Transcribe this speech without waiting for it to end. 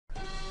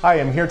Hi,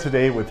 I'm here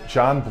today with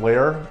John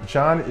Blair.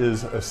 John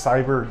is a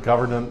cyber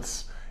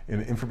governance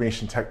and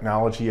information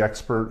technology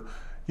expert.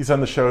 He's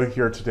on the show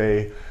here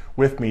today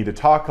with me to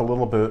talk a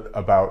little bit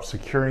about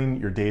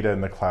securing your data in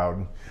the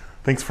cloud.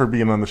 Thanks for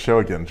being on the show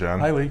again,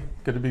 John. Hi, Lee.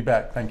 Good to be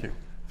back. Thank you.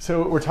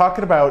 So we're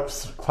talking about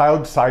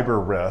cloud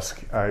cyber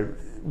risk.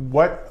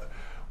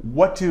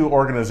 What do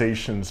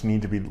organizations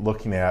need to be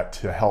looking at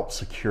to help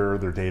secure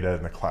their data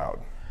in the cloud?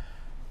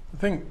 I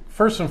think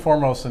first and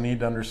foremost, they need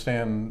to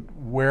understand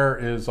where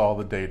is all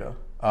the data,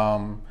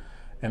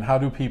 and how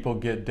do people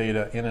get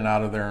data in and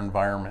out of their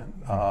environment.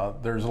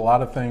 There's a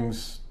lot of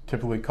things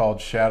typically called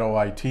shadow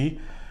IT,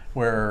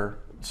 where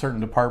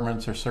certain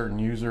departments or certain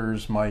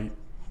users might,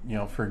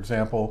 for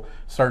example,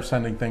 start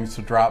sending things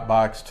to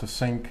Dropbox to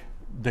sync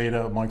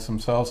data amongst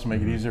themselves to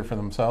make it easier for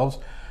themselves,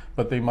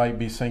 but they might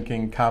be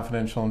syncing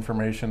confidential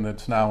information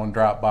that's now in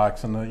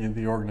Dropbox and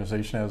the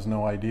organization has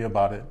no idea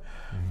about it.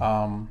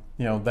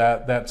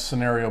 That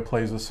scenario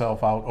plays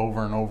itself out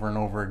over and over and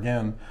over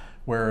again,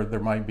 where there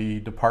might be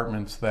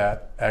departments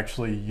that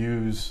actually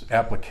use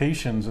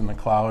applications in the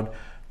cloud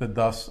that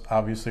thus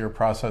obviously are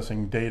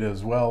processing data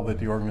as well that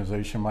the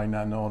organization might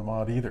not know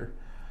about either.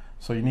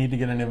 So you need to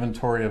get an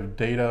inventory of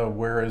data.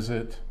 Where is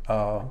it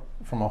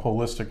from a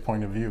holistic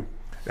point of view?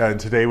 And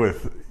today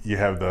you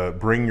have the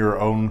Bring Your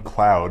Own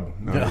Cloud,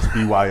 known as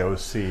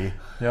BYOC.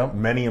 Yep.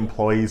 Many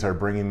employees are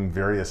bringing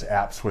various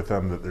apps with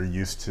them that they're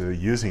used to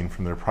using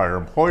from their prior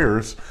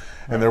employers,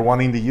 and they're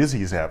wanting to use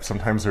these apps.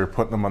 Sometimes they're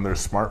putting them on their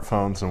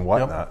smartphones and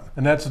whatnot. Yep.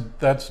 And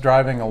that's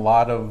driving a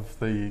lot of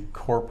the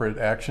corporate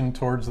action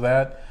towards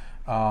that.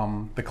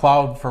 The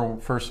cloud,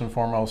 first and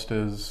foremost,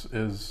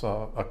 is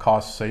a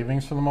cost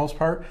savings for the most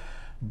part,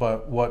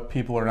 but what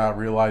people are not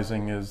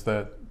realizing is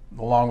that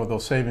along with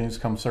those savings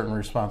come certain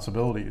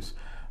responsibilities.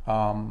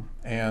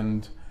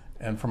 And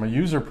from a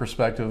user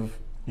perspective,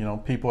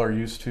 people are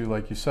used to,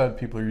 like you said,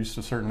 people are used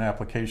to certain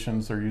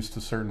applications, they're used to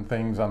certain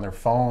things on their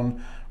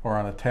phone or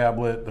on a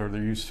tablet, or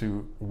they're used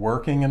to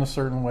working in a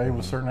certain way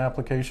with certain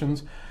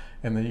applications.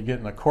 And then you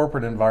get in a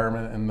corporate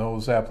environment and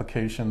those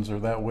applications or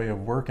that way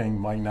of working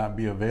might not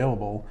be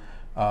available.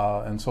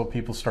 And so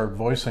people start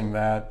voicing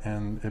that,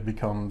 and it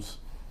becomes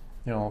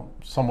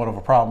somewhat of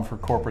a problem for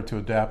corporate to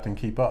adapt and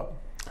keep up.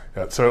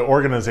 Yeah, so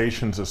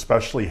organizations,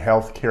 especially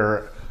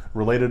healthcare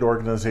related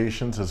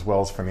organizations, as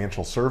well as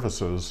financial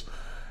services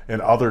and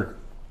other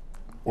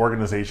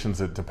organizations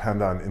that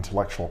depend on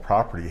intellectual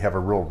property, have a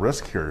real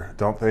risk here,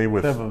 don't they,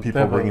 with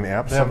people bringing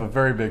apps? They have a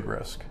very big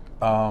risk.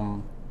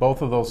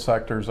 Both of those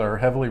sectors are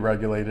heavily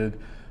regulated.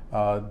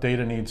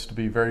 Data needs to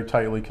be very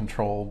tightly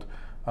controlled.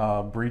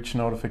 Breach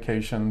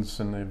notifications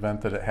in the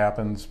event that it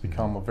happens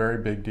become a very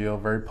big deal,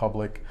 very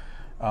public.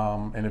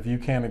 And if you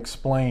can't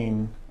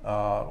explain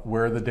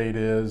where the data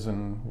is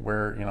and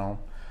where,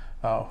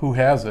 who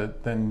has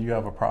it, then you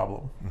have a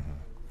problem.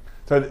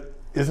 So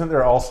isn't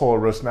there also a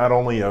risk not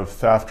only of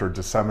theft or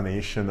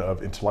dissemination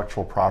of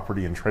intellectual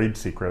property and trade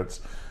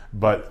secrets,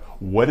 but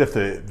what if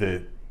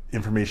the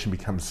information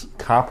becomes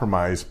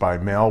compromised by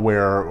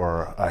malware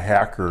or a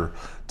hacker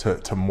to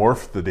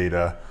morph the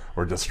data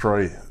or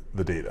destroy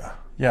the data?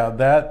 Yeah,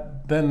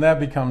 that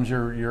becomes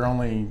your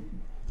only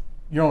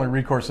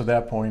recourse at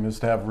that point is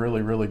to have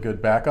really, really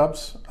good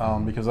backups,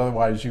 because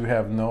otherwise you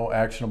have no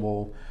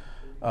actionable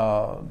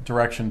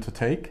direction to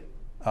take.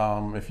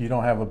 If you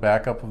don't have a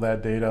backup of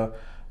that data,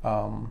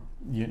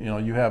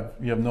 you have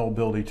no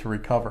ability to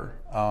recover.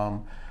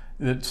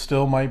 It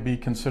still might be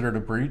considered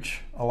a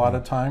breach a lot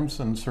of times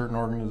in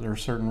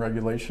certain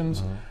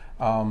regulations.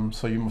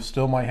 So you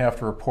still might have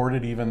to report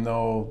it even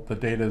though the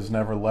data has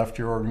never left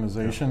your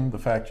organization. The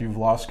fact you've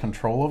lost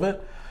control of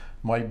it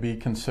might be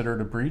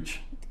considered a breach.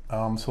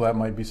 So that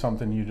might be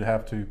something you'd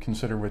have to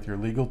consider with your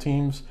legal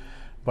teams,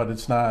 but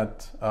it's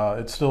not.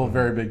 It's still a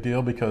very big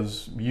deal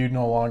because you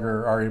no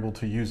longer are able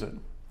to use it.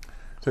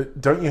 So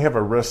don't you have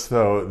a risk,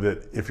 though,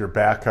 that if your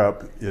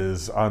backup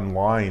is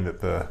online,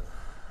 that the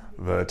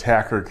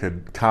attacker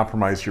could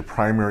compromise your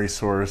primary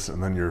source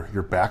and then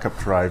your backup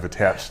drive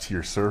attached to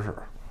your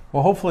server?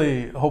 Well,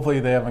 hopefully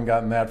they haven't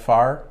gotten that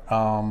far.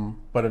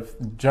 But if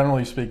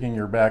generally speaking,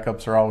 your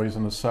backups are always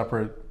in a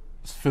separate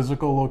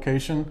physical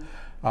location.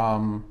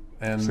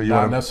 And so you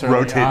not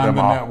necessarily on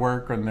the off.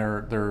 network, and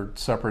they're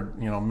separate,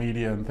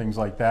 media and things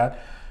like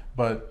that.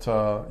 But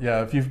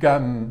if you've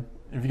gotten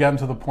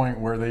to the point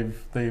where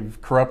they've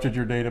corrupted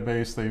your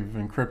database, they've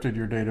encrypted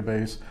your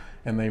database,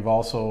 and they've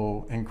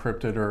also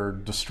encrypted or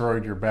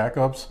destroyed your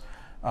backups,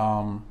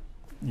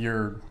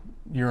 you're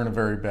in a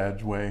very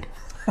bad way.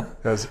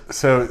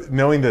 So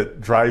knowing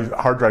that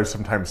hard drives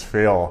sometimes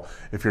fail,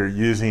 if you're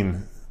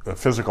using a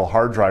physical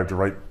hard drive to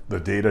write the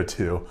data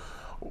to,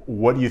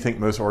 what do you think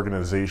most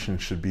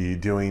organizations should be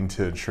doing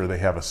to ensure they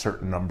have a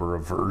certain number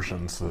of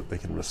versions that they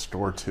can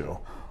restore to?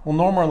 Well,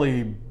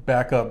 normally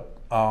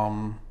backup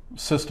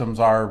systems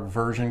are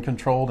version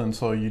controlled, and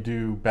so you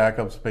do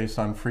backups based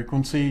on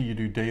frequency. You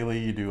do daily,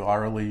 you do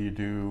hourly, you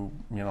do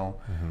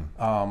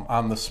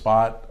on the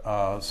spot.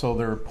 So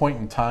they're point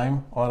in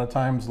time. A lot of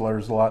times,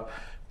 there's a lot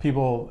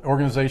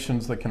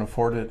organizations that can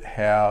afford it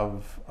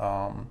have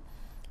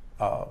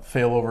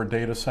failover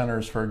data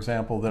centers, for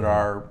example, that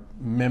are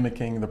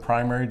mimicking the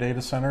primary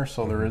data center,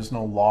 so there is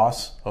no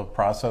loss of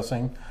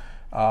processing,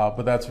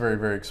 but that's very,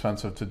 very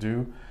expensive to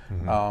do.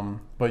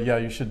 But yeah,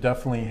 you should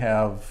definitely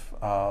have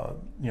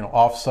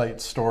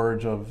off-site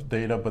storage of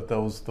data, but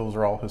those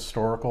are all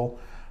historical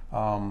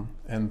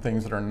and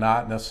things that are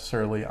not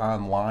necessarily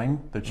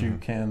online that you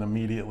can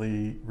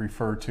immediately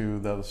refer to,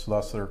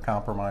 thus they're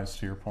compromised,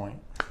 to your point.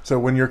 So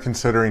when you're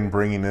considering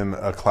bringing in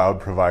a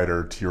cloud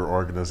provider to your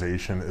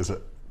organization, is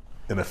it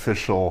an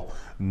official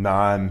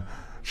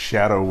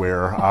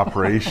non-shadowware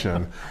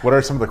operation? What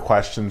are some of the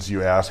questions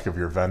you ask of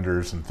your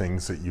vendors and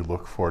things that you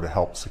look for to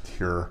help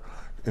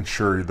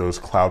ensure those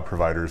cloud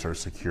providers are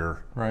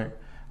secure? Right.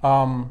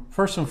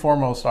 First and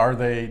foremost,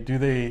 do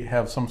they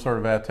have some sort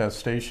of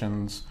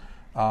attestations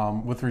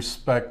with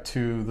respect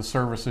to the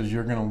services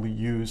you're going to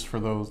use for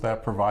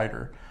that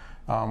provider?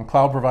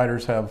 Cloud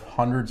providers have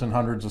hundreds and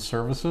hundreds of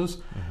services.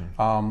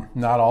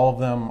 Not all of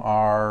them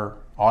are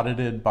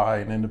audited by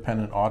an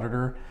independent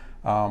auditor.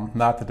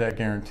 Not that that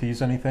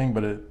guarantees anything,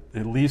 but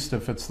at least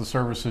if it's the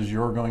services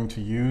you're going to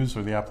use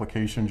or the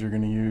applications you're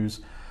going to use,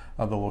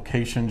 the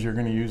locations you're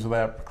going to use of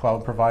that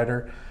cloud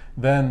provider,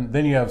 then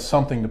you have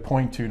something to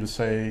point to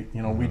say,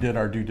 we did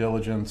our due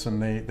diligence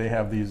and they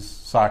have these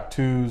SOC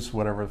 2s,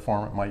 whatever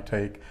form it might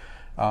take.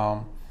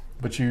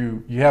 But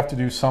you have to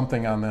do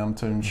something on them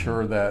to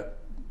ensure that,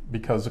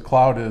 because the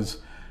cloud is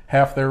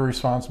half their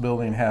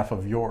responsibility and half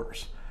of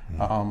yours.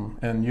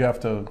 And you have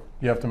to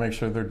make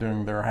sure they're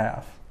doing their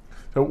half.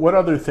 So what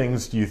other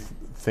things do you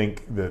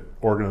think that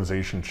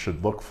organizations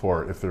should look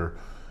for if they're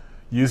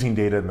using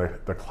data in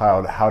the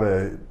cloud, how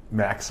to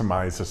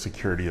maximize the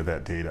security of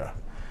that data?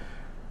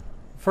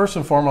 First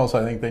and foremost,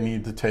 I think they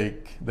need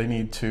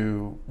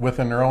to,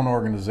 within their own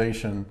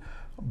organization,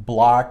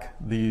 block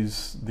the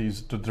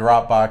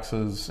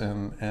Dropboxes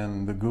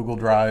and the Google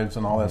Drives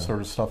and all that sort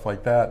of stuff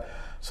like that,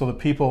 so that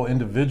people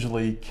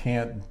individually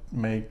can't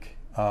make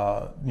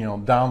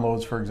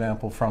downloads, for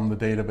example, from the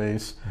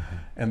database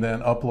and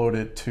then upload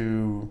it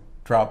to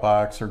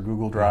Dropbox or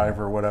Google Drive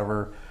or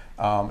whatever,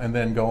 and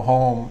then go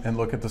home and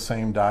look at the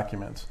same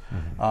documents.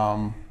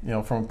 From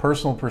a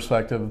personal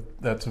perspective,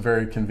 that's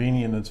very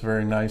convenient. It's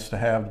very nice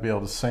to be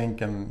able to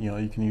sync, and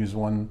you can use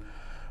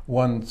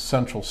one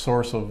central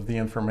source of the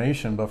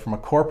information. But from a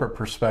corporate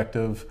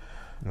perspective,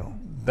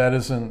 that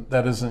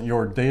isn't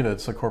your data.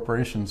 It's the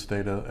corporation's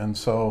data, and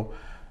so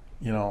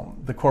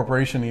the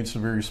corporation needs to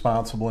be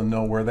responsible and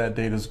know where that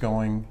data is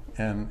going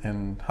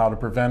and how to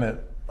prevent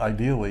it,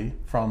 ideally,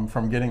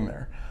 from getting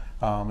there.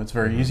 It's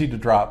very easy to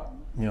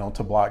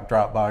to block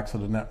Dropbox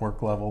at a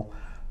network level,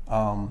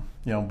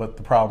 but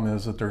the problem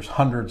is that there's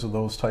hundreds of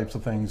those types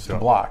of things to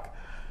block,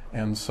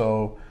 and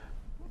so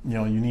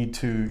you need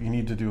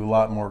to do a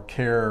lot more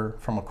care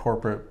from a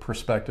corporate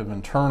perspective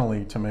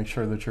internally to make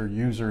sure that your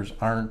users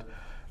aren't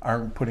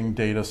putting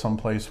data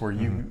someplace where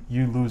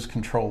you lose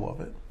control of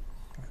it.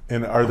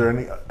 And are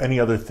there any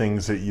other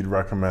things that you'd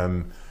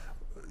recommend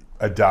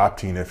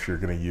adopting if you're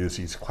going to use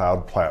these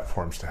cloud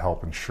platforms to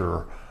help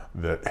ensure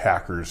that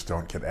hackers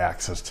don't get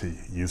access to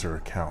user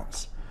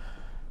accounts?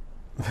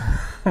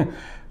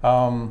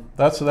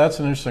 That's an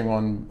interesting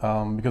one,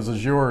 because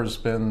Azure has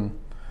been,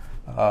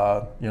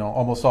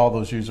 almost all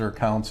those user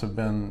accounts have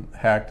been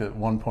hacked at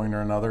one point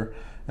or another,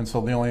 and so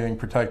the only thing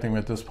protecting them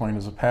at this point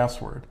is a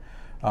password.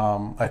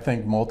 I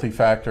think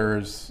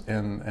multi-factors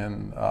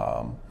and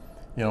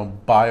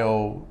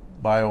bio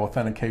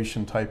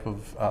authentication type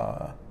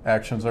of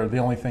actions are the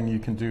only thing you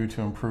can do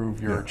to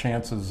improve your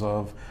chances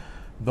of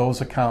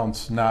those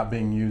accounts not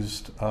being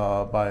used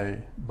by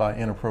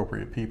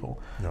inappropriate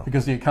people,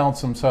 because the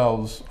accounts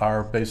themselves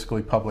are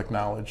basically public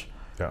knowledge.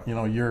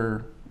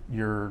 Your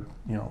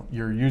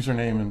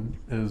username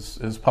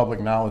is public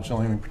knowledge. The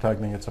only thing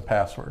protecting it's a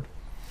password.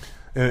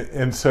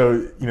 And so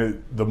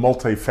the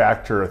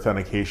multi-factor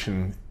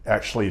authentication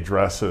actually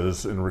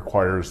addresses and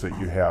requires that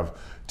you have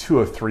 2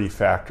 of 3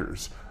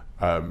 factors: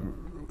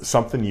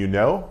 something you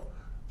know,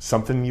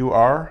 something you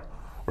are,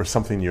 or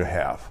something you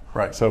have.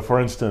 Right. So, for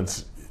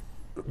instance,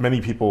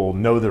 many people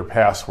know their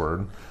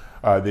password.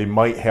 They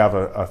might have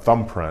a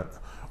thumbprint,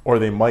 or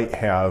they might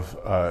have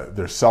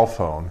their cell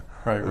phone.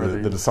 Right,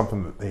 that is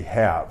something that they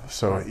have.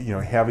 So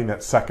having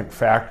that second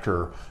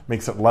factor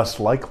makes it less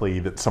likely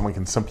that someone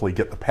can simply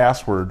get the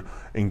password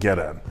and get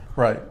in.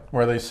 Right,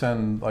 where they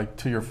send, like,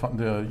 to your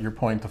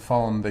point, the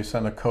phone, they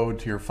send a code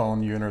to your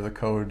phone. You enter the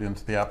code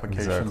into the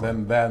application.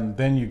 Exactly.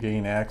 Then you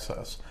gain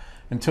access.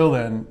 Until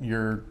then,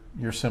 you're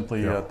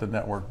simply at the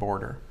network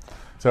border.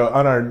 So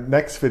on our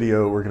next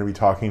video, we're going to be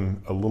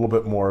talking a little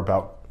bit more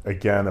about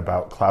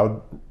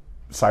cloud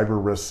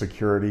cyber risk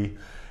security,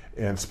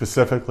 and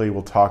specifically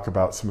we'll talk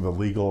about some of the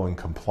legal and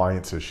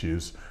compliance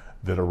issues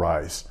that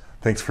arise.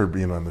 Thanks for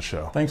being on the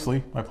show. Thanks,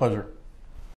 Lee. My pleasure.